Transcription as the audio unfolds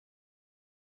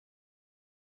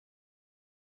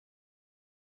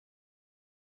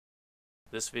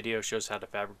This video shows how to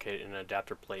fabricate an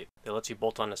adapter plate that lets you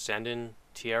bolt on a Sanden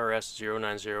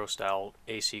TRS090 style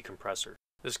AC compressor.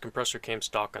 This compressor came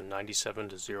stock on 97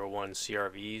 to 01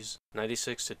 CRVs,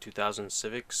 96 to 2000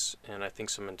 Civics, and I think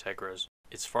some Integras.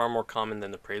 It's far more common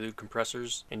than the Prelude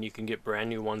compressors, and you can get brand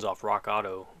new ones off Rock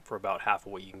Auto for about half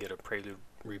of what you can get a Prelude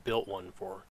rebuilt one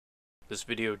for. This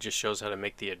video just shows how to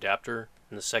make the adapter.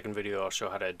 In the second video I'll show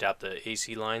how to adapt the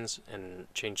AC lines and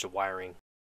change the wiring.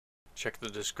 Check the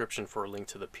description for a link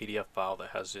to the PDF file that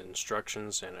has the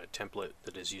instructions and a template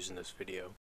that is used in this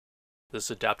video.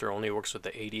 This adapter only works with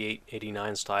the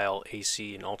 88-89 style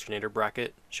AC and alternator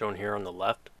bracket, shown here on the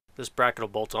left. This bracket will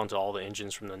bolt onto all the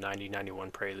engines from the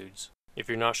 9091 Preludes. If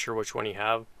you're not sure which one you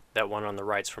have, that one on the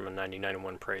right's from a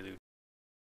 9091 Prelude.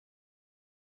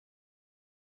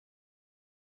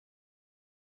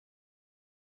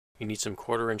 You need some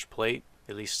 1/4 inch plate,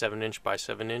 at least 7 inch by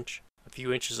 7 inch, a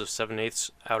few inches of 7/8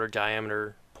 outer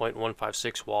diameter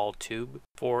 .156 wall tube,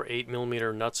 4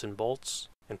 8mm nuts and bolts,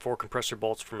 and 4 compressor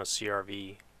bolts from a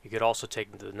CRV. You could also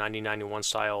take the 9091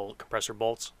 style compressor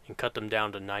bolts and cut them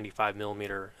down to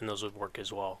 95mm, and those would work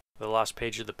as well. The last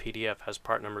page of the PDF has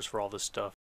part numbers for all this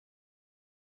stuff.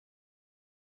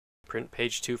 Print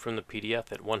page 2 from the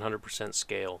PDF at 100%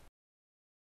 scale.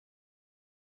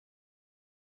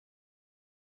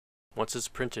 Once it's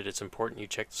printed, it's important you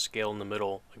check the scale in the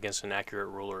middle against an accurate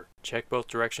ruler. Check both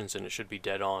directions and it should be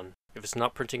dead on. If it's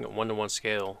not printing at 1:1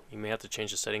 scale, you may have to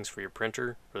change the settings for your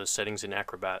printer or the settings in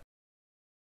Acrobat.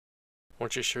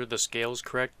 Once you're sure the scale is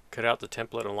correct, cut out the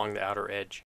template along the outer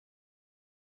edge.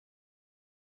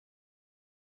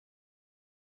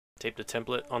 Tape the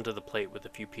template onto the plate with a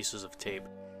few pieces of tape.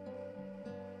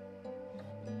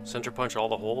 Center punch all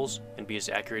the holes and be as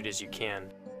accurate as you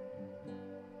can.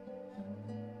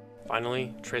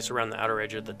 Finally, trace around the outer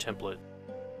edge of the template.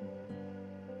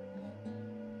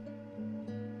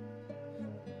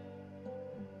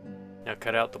 Now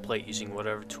cut out the plate using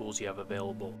whatever tools you have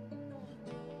available.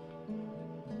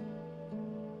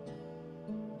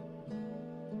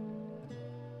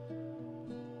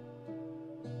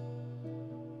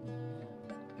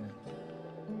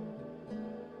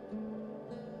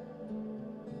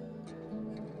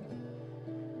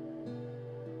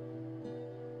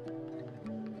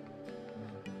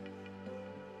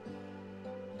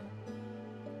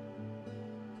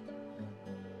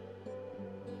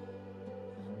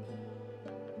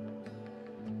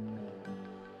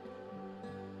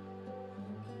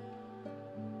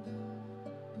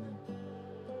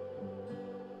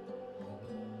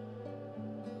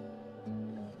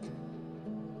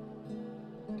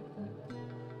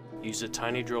 Use a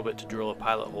tiny drill bit to drill a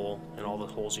pilot hole in all the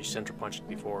holes you center punched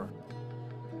before.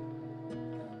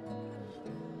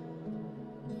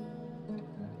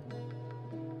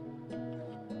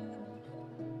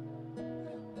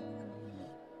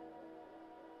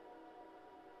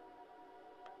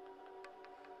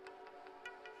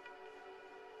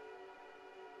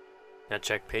 Now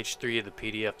check page 3 of the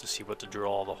PDF to see what to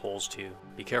drill all the holes to.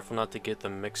 Be careful not to get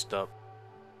them mixed up.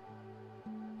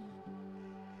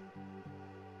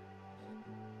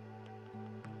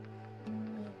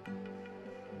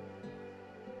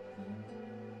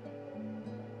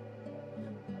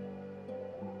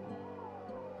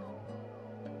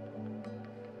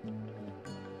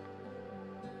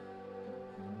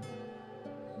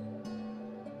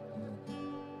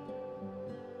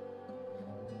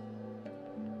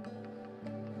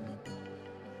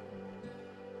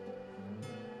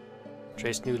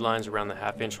 Trace new lines around the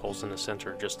 1/2 inch holes in the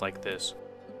center, just like this.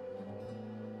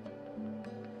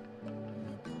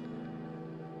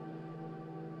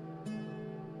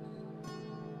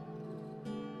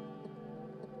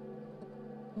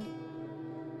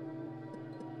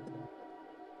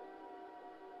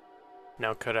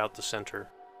 Now cut out the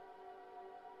center.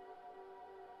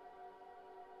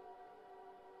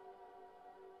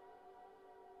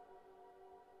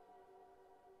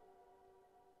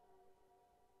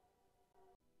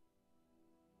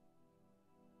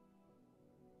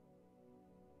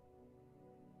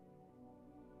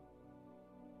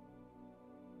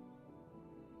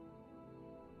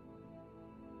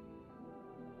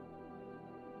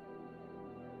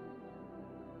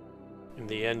 In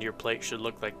the end, your plate should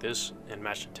look like this and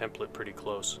match the template pretty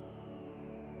close.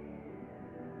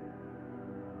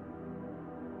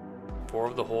 4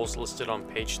 of the holes listed on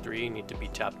page 3 need to be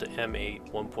tapped to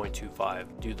M8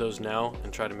 1.25. Do those now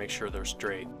and try to make sure they're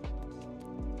straight.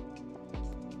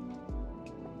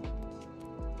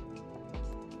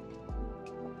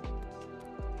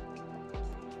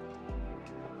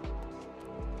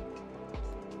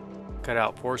 Cut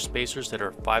out 4 spacers that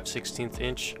are 5/16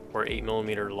 inch or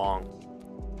 8mm long.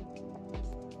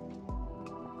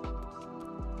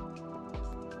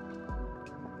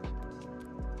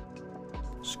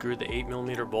 Screw the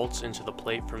 8mm bolts into the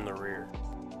plate from the rear.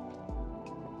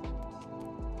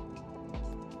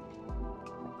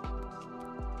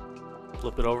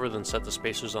 Flip it over, then set the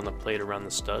spacers on the plate around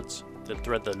the studs. Then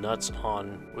thread the nuts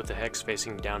on with the hex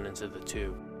facing down into the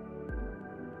tube.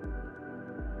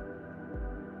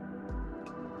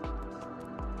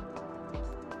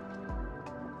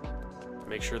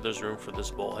 Make sure there's room for this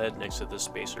bolt head next to this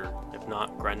spacer. If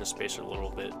not, grind the spacer a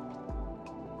little bit.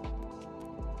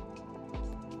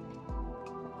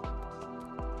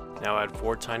 Now add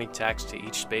 4 tiny tacks to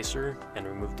each spacer and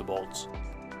remove the bolts.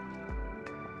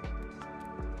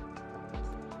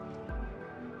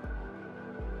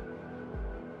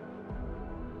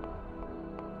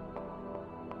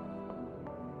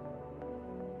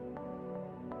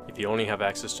 If you only have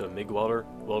access to a MIG welder,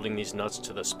 welding these nuts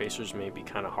to the spacers may be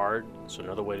kind of hard, so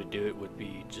another way to do it would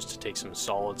be just to take some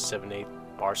solid 7/8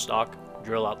 bar stock,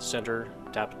 drill out the center,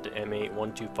 tap it to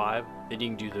M8125, then you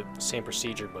can do the same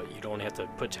procedure, but you don't have to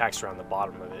put tacks around the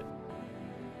bottom of it.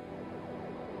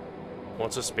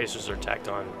 Once the spacers are tacked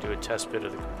on, do a test fit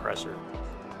of the compressor.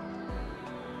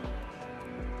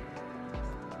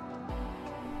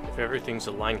 If everything's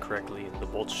aligned correctly, the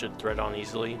bolts should thread on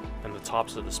easily, and the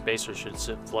tops of the spacers should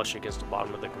sit flush against the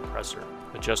bottom of the compressor.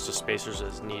 Adjust the spacers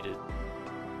as needed.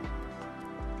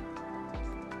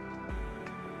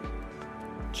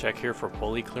 Check here for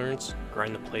pulley clearance,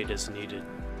 grind the plate as needed.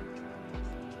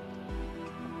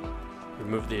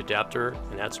 Remove the adapter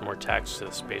and add some more tacks to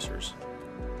the spacers.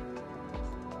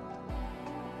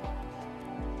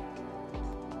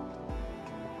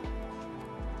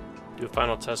 Do a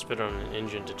final test fit on an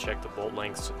engine to check the bolt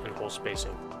lengths and hole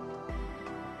spacing.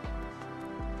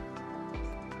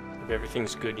 If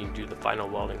everything's good, you can do the final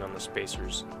welding on the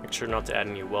spacers. Make sure not to add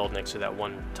any weld next to that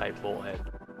one tight bolt head.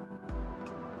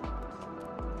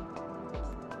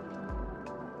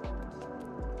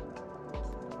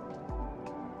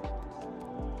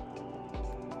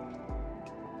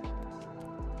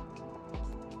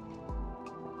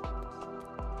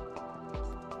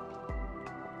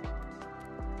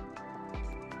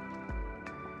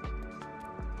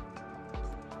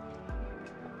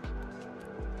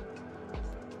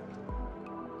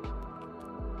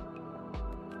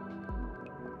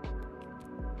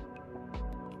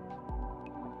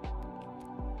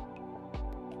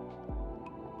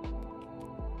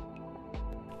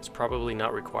 It's probably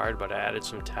not required, but I added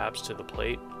some tabs to the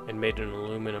plate and made an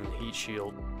aluminum heat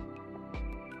shield.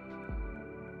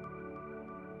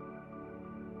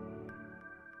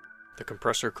 The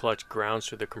compressor clutch grounds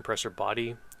through the compressor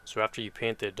body, so after you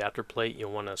paint the adapter plate,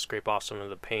 you'll want to scrape off some of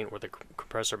the paint where the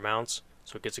compressor mounts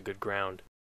so it gets a good ground.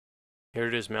 Here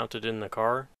it is mounted in the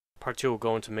car. Part 2 will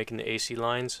go into making the AC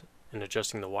lines and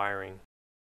adjusting the wiring.